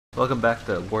Welcome back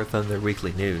to War Thunder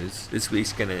Weekly News. This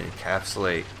week's gonna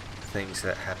encapsulate things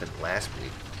that happened last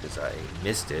week because I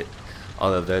missed it.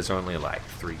 Although there's only like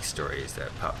 3 stories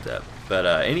that popped up. But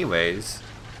anyways,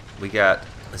 we got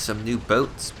some new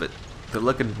boats, but they're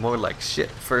looking more like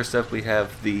shit. First up, we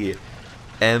have the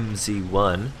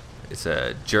MZ1. It's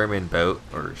a German boat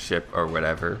or ship or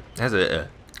whatever. It has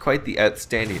quite the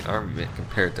outstanding armament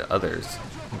compared to others,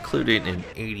 including an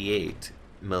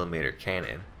 88mm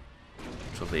cannon.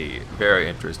 Which will be very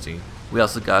interesting. We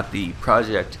also got the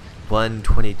Project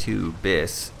 122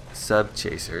 BIS sub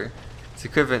chaser. It's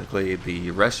equivalently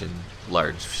the Russian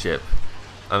large ship.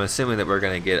 I'm assuming that we're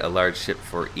going to get a large ship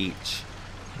for each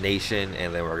nation,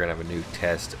 and then we're going to have a new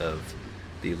test of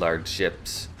the large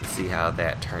ships to see how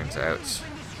that turns out.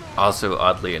 Also,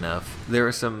 oddly enough, there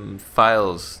were some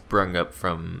files sprung up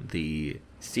from the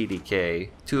CDK,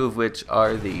 2 of which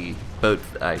are the boats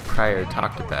that I prior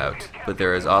talked about, but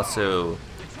there is also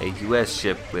a US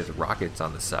ship with rockets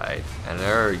on the side, and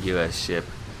another US ship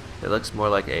that looks more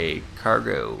like a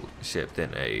cargo ship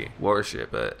than a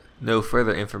warship, but no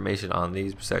further information on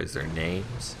these besides their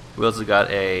names. We also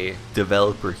got a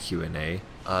developer Q&A.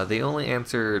 They only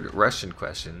answered Russian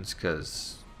questions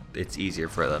because it's easier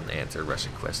for them to answer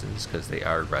Russian questions because they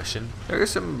are Russian. There are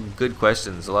some good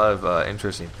questions, a lot of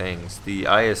interesting things. The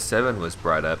IS-7 was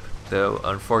brought up, though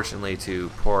unfortunately to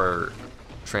poor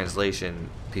translation,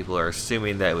 people are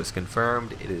assuming that it was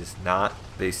confirmed. It is not.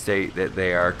 They state that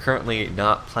they are currently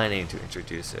not planning to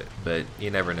introduce it, but you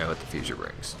never know what the future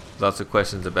brings. Lots of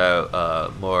questions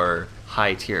about more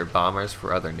high-tier bombers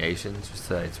for other nations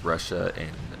besides Russia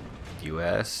and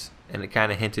US, and it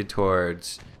kind of hinted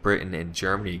towards Britain and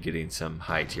Germany getting some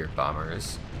high-tier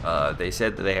bombers. They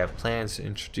said that they have plans to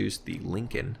introduce the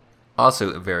Lincoln.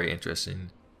 Also very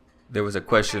interesting, there was a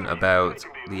question about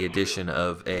the addition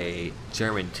of a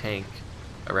German tank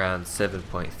around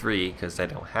 7.3 because they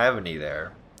don't have any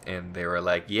there, and they were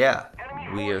like, yeah,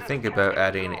 we are thinking about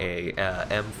adding a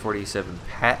M47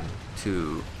 Patton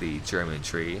to the German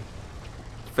tree.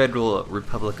 Federal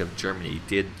Republic of Germany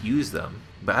did use them,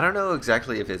 but I don't know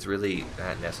exactly if it's really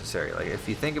that necessary. Like, if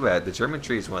you think about it, the German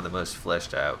tree is one of the most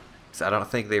fleshed out, so I don't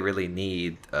think they really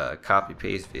need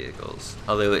copy-paste vehicles.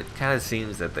 Although it kind of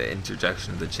seems that the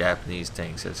introduction of the Japanese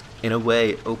tanks has, in a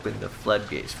way, opened the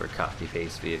floodgates for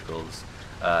copy-paste vehicles,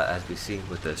 as we've seen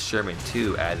with the Sherman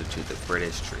II added to the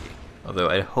British tree. Although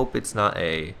I hope it's not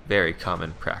a very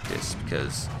common practice,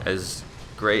 because as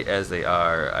great as they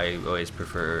are, I always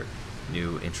prefer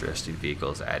new interesting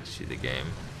vehicles added to the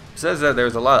game. Besides that,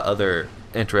 there's a lot of other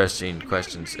interesting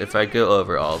questions. If I go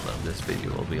over all of them, this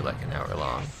video will be like an hour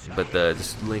long, but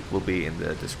this link will be in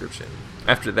the description.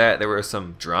 After that, there was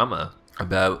some drama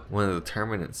about one of the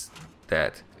tournaments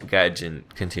that Gaijin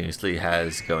continuously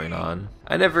has going on.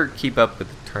 I never keep up with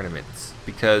the tournaments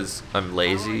because I'm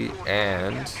lazy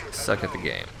and suck at the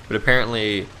game. But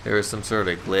apparently there was some sort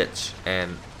of glitch,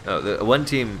 and the one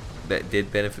team that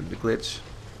did benefit from the glitch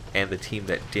and the team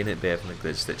that didn't benefit from the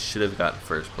glitch that should have gotten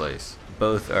first place.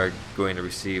 Both are going to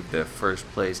receive the first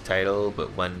place title,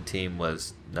 but one team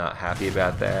was not happy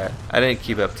about that. I didn't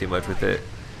keep up too much with it.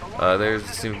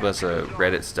 There's a bunch of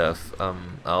Reddit stuff.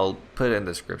 I'll put it in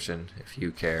the description if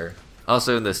you care.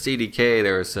 Also in the CDK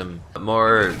there were some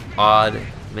more odd,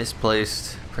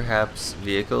 misplaced perhaps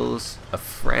vehicles. A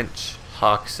French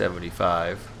Hawk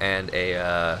 75 and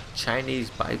a Chinese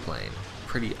biplane.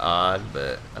 Pretty odd,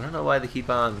 but I don't know why they keep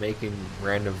on making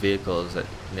random vehicles that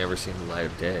never see the light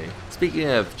of day. Speaking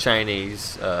of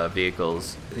Chinese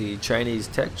vehicles, the Chinese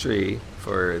tech tree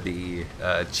for the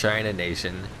China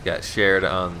nation got shared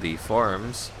on the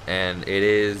forums, and it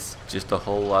is just a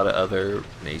whole lot of other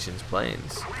nations'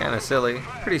 planes. Kind of silly,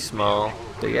 pretty small,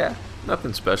 but yeah,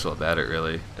 nothing special about it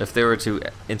really. If they were to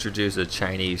introduce a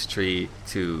Chinese tree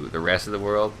to the rest of the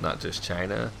world, not just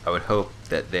China, I would hope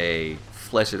that they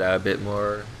flesh it out a bit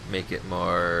more, make it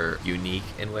more unique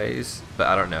in ways, but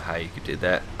I don't know how you could do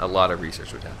that. A lot of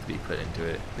research would have to be put into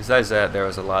it. Besides that, there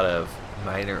was a lot of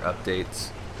minor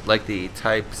updates, like the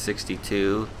Type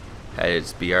 62 had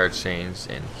its BR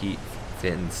changed and heat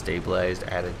fin stabilized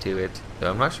added to it. So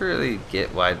I'm not sure they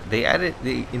get why they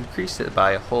increased it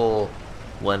by a whole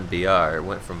 1 BR. It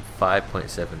went from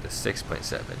 5.7 to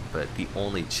 6.7, but the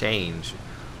only change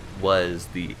was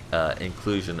the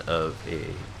inclusion of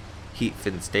a heat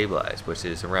fin stabilized, which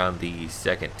is around the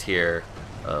 2nd tier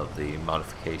of the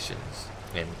modifications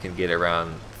and can get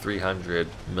around 300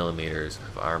 millimeters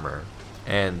of armor.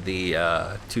 And the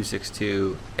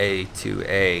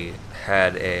 262A2A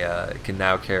had can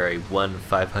now carry 1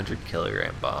 500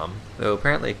 kilogram bomb, though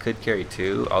apparently it could carry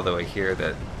 2, although I hear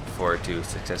that for it to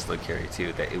successfully carry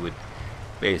 2 that it would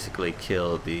basically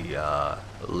kill the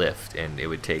lift, and it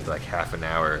would take like half an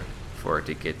hour for it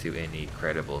to get to any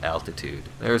credible altitude.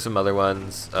 There are some other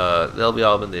ones. They'll be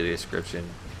all in the description.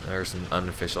 There are some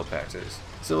unofficial patches.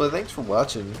 So thanks for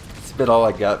watching. That's about all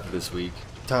I got for this week.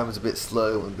 Time is a bit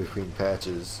slow in between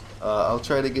patches. I'll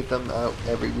try to get them out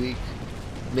every week.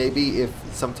 Maybe if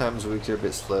sometimes weeks are a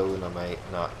bit slow and I might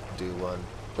not do one.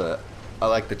 But I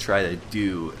like to try to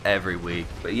do every week.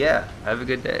 But yeah, have a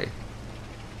good day.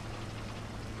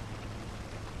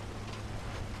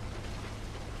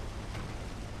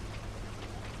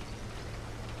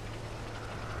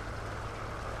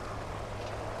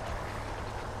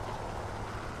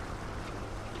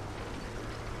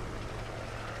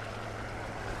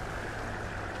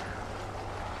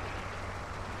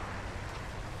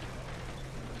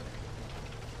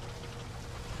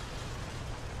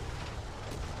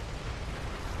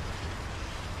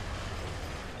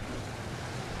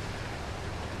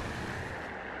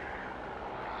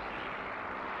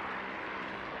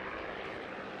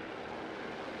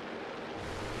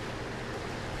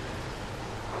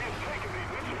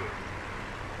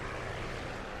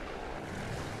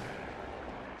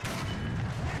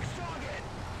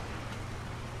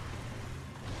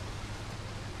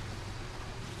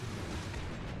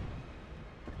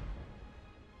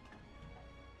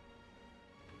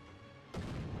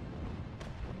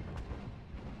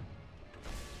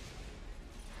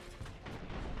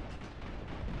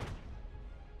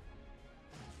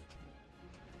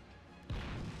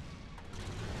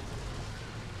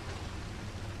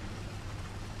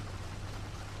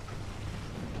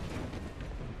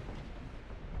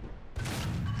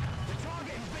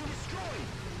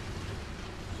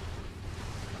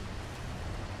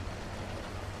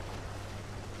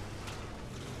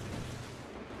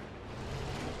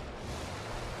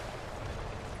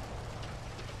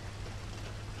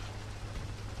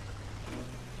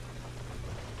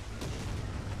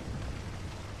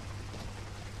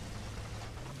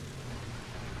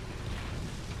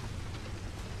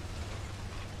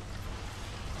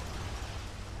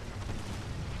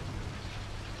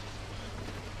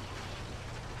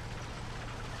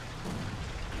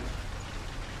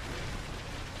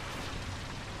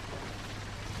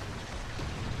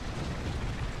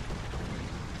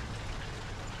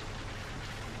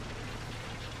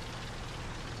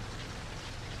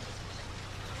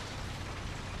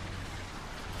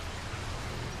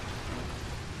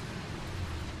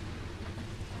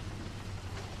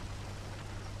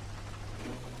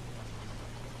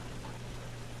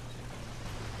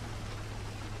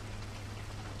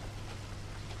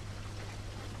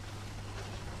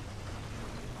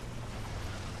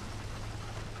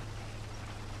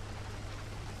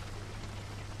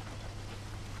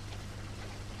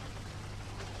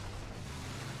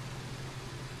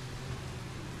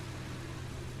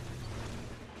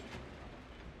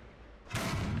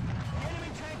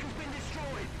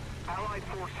 Allied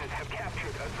forces have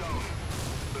captured a zone.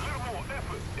 A little more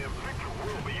effort and victory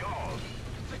will be ours.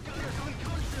 The gunner's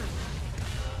unconscious!